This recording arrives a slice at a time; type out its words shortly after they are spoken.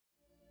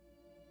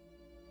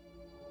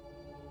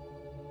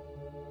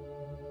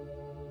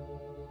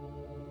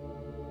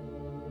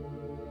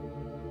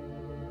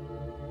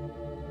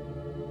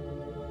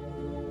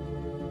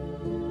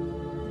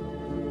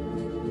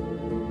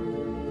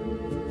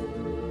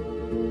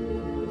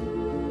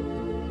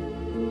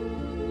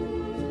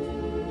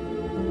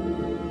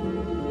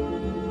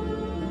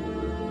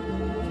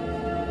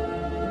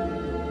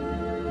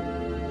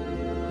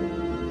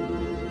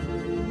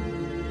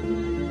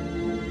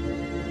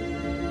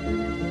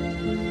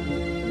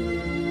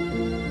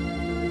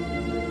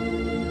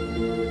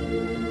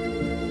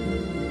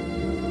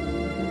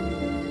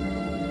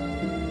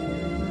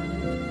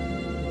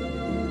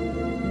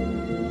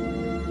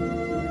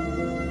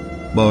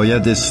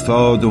باید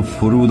استاد و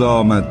فرود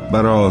آمد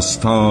بر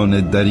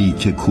آستان دری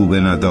که کوبه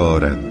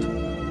ندارد.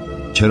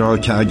 چرا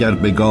که اگر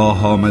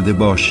بگاه آمده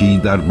باشی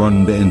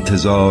دربان به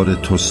انتظار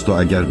توست و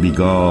اگر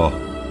بیگاه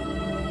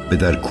به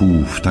در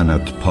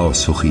کوفتنت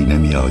پاسخی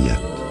نمی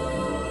آید.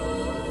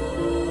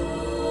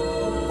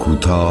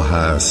 کوتاه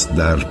است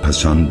در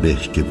پسان به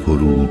که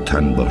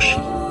فروتن باشی.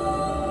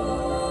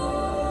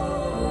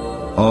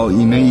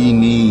 آئینه ای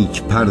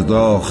نیک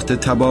پرداخته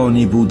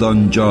توانی بود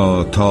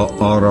آنجا تا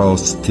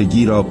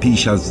آراستگی را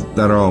پیش از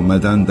در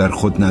آمدن در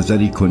خود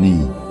نظری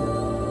کنی.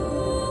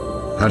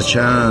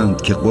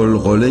 هرچند که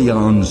غلغله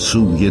آن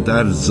سوی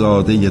در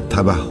زاده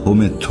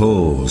توهم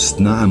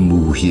توست نه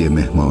انبوهی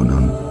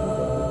مهمانان،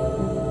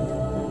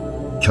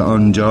 که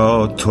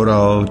آنجا تو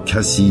را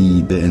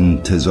کسی به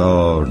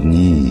انتظار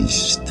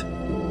نیست،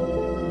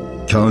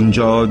 که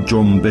آنجا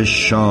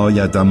جنبش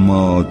شاید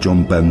اما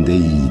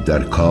جنبنده‌ای در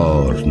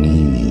کار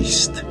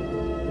نیست.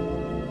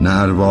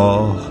 نه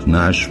ارواح نه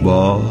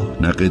اشباح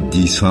نه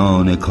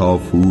قدیسان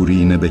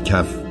کافورین به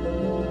کف،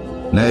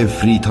 نه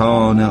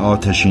افریتان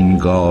آتشین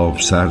گاو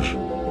سر،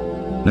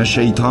 نه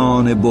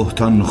شیطان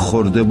بهتان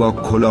خورده با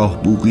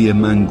کلاه بوقی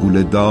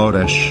منگول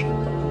دارش،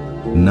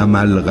 نه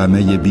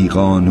ملغمه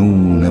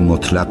بیقانون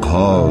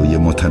مطلقهای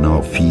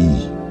متنافی.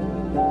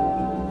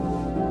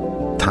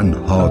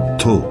 تنها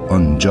تو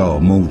آنجا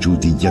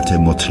موجودیت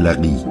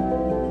مطلقی،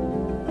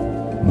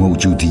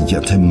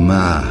 موجودیت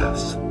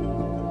محض.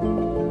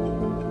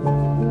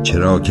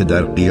 چرا که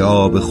در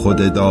غیاب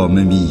خود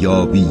ادامه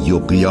میابی و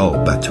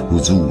غیابت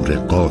حضور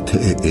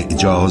قاطع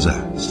اعجاز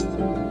است.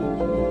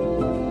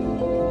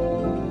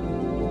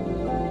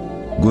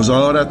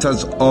 گذارت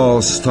از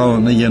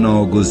آستانه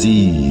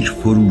ناگزیر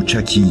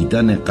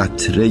فروچکیدن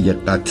قطره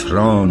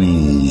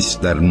قطرانی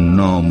است در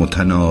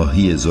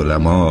نامتناهی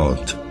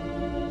ظلمات.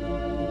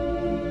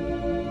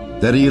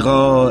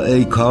 دریغا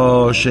ای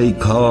کاش ای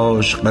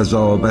کاش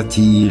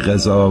قضاوتی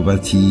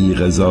قضاوتی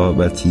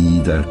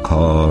قضاوتی در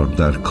کار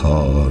در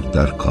کار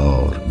در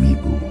کار می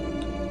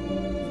بود.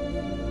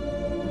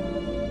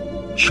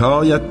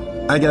 شاید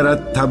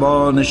اگرت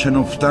توان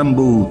شنفتن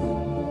بود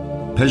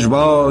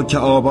پژواک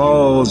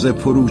آواز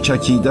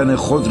فروچکیدن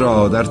خود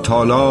را در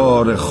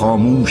تالار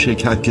خاموش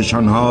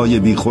کهکشان‌های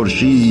بی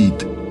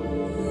خورشید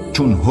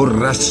چون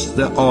هررست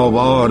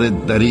آوار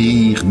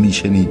دریغ می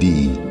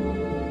شنیدی.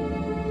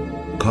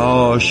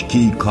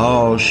 کاشکی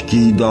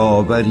کاشکی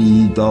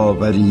داوری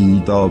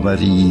داوری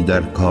داوری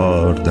در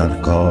کار در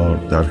کار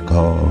در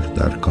کار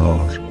در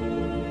کار.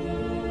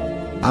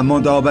 اما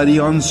داوری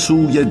آن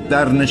سوی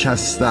در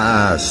نشسته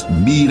است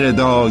بی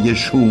ردای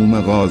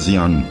شوم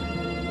غازیان.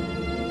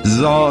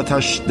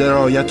 ذاتش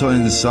درایت و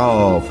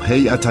انصاف،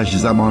 هیئتش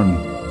زمان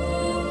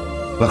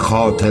و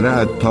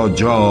خاطرت تا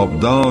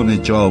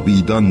جاودان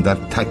جاویدان در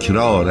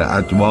تکرار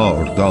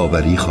ادوار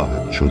داوری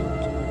خواهد شد.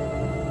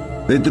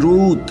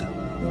 بدرود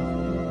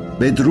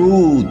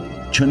بدرود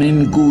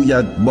چنین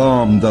گوید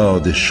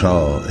بامداد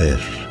شاعر.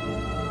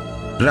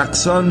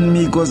 رقصان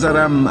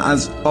میگذرم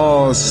از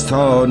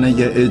آستانه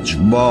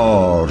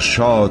اجبار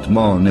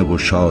شادمانه و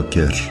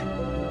شاکر.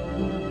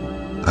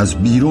 از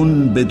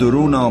بیرون به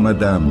درون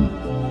آمدم،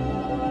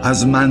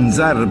 از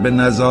منظر به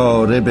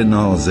نظاره به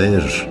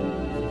ناظر.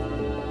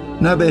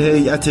 نه به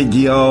هیئت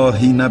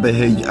گیاهی نه به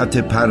هیئت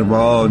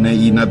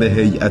پروانه‌ای نه به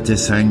هیئت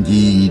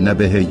سنگی نه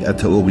به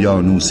هیئت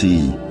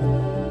اقیانوسی.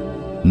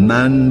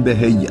 من به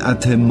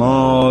هیئت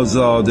ما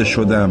زاده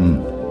شدم،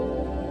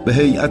 به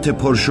هیئت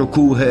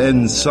پرشکوه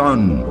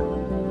انسان،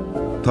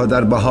 تا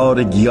در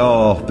بهار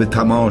گیاه به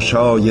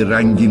تماشای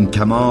رنگین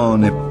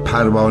کمان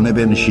پروانه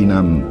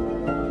بنشینم،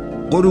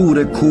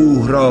 غرور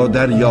کوه را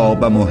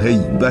دریابم و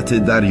هیبت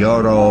دریا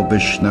را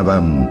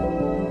بشنوم،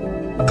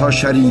 تا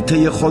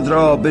شریطه خود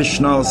را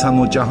بشناسم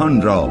و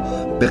جهان را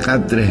به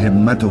قدر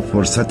همت و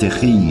فرصت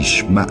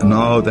خیش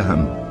معنا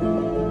دهم.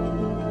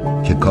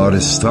 که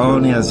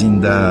کارستانی از این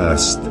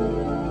دست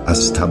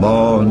از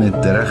توان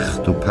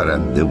درخت و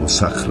پرنده و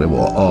صخره و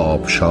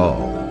آبشار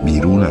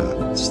بیرون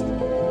است.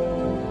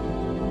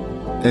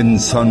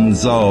 انسان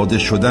زاده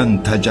شدن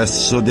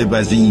تجسد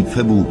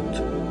وظیفه بود.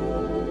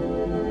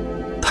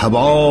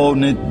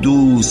 توان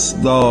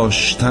دوست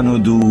داشتن و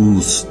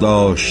دوست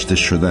داشته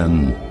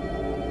شدن،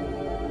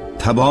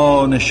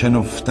 توان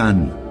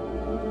شنفتن،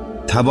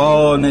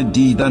 توان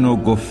دیدن و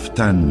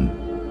گفتن،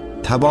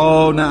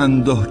 توان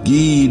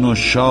اندوهگین و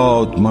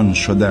شادمان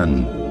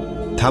شدن،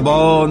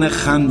 توان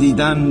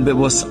خندیدن به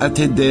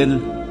وسعت دل،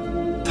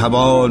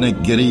 توان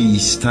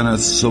گریستن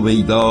از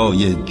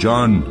سویدای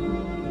جان،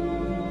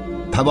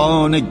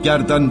 توان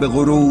گردن به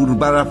غرور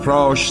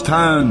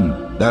برافراشتن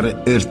در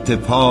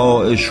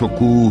ارتفاع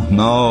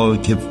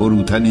شکوهناک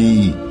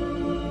فروتنی،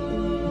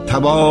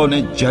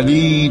 توان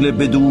جلیل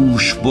به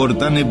دوش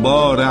بردن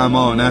بار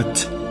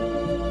امانت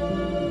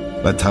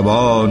و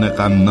توان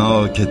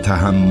غمناک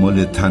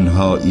تحمل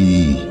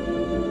تنهایی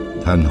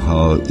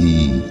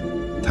تنهایی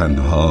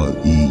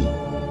تنهایی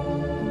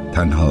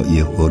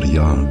تنهایی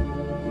عریان.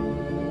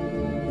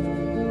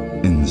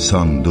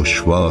 انسان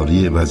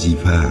دشواری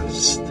وظیفه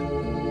است.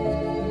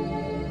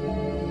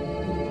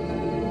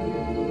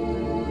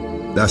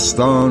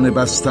 دستان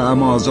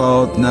بسته‌ام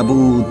آزاد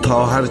نبود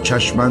تا هر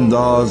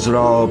چشمانداز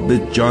را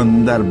به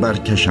جان در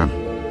برکشم.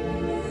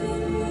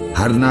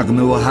 هر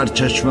نغمه و هر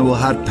چشمه و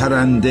هر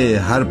پرنده،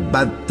 هر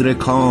بدر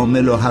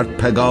کامل و هر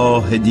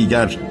پگاه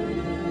دیگر،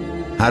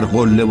 هر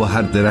قله و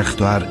هر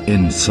درخت و هر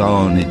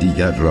انسان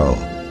دیگر را.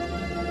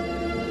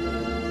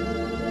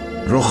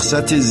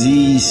 رخصت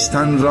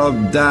زیستن را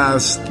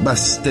دست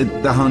بسته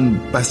دهان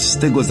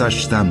بسته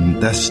گذشتم،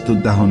 دست و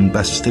دهان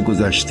بسته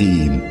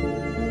گذشتیم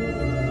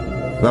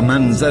و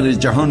منظر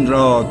جهان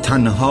را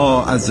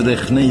تنها از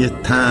رخنه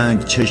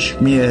تنگ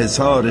چشمی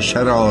حصار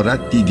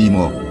شرارت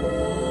دیدیم و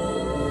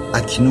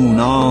اکنون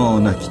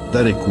آنک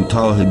در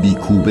کوتاه بی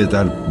کوبه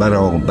در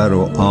برابر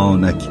و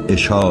آنک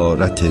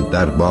اشارت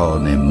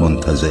دربان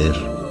منتظر.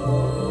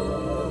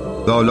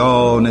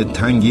 دالان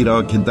تنگی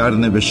را که در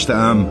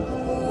نوشتم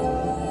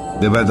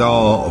به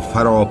وداع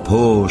فرا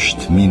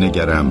پشت می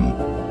نگرم.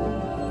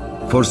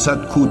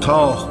 فرصت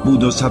کوتاه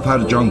بود و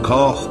سفر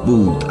جانکاه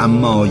بود،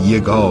 اما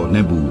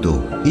یگانه بود و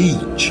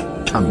هیچ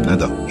کم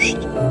نداشت.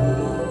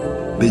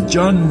 به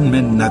جان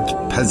منت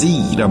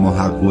پذیرم و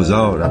حق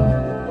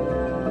گزارم،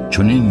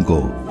 چون این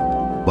گفت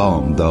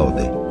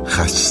بامداد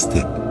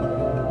خسته.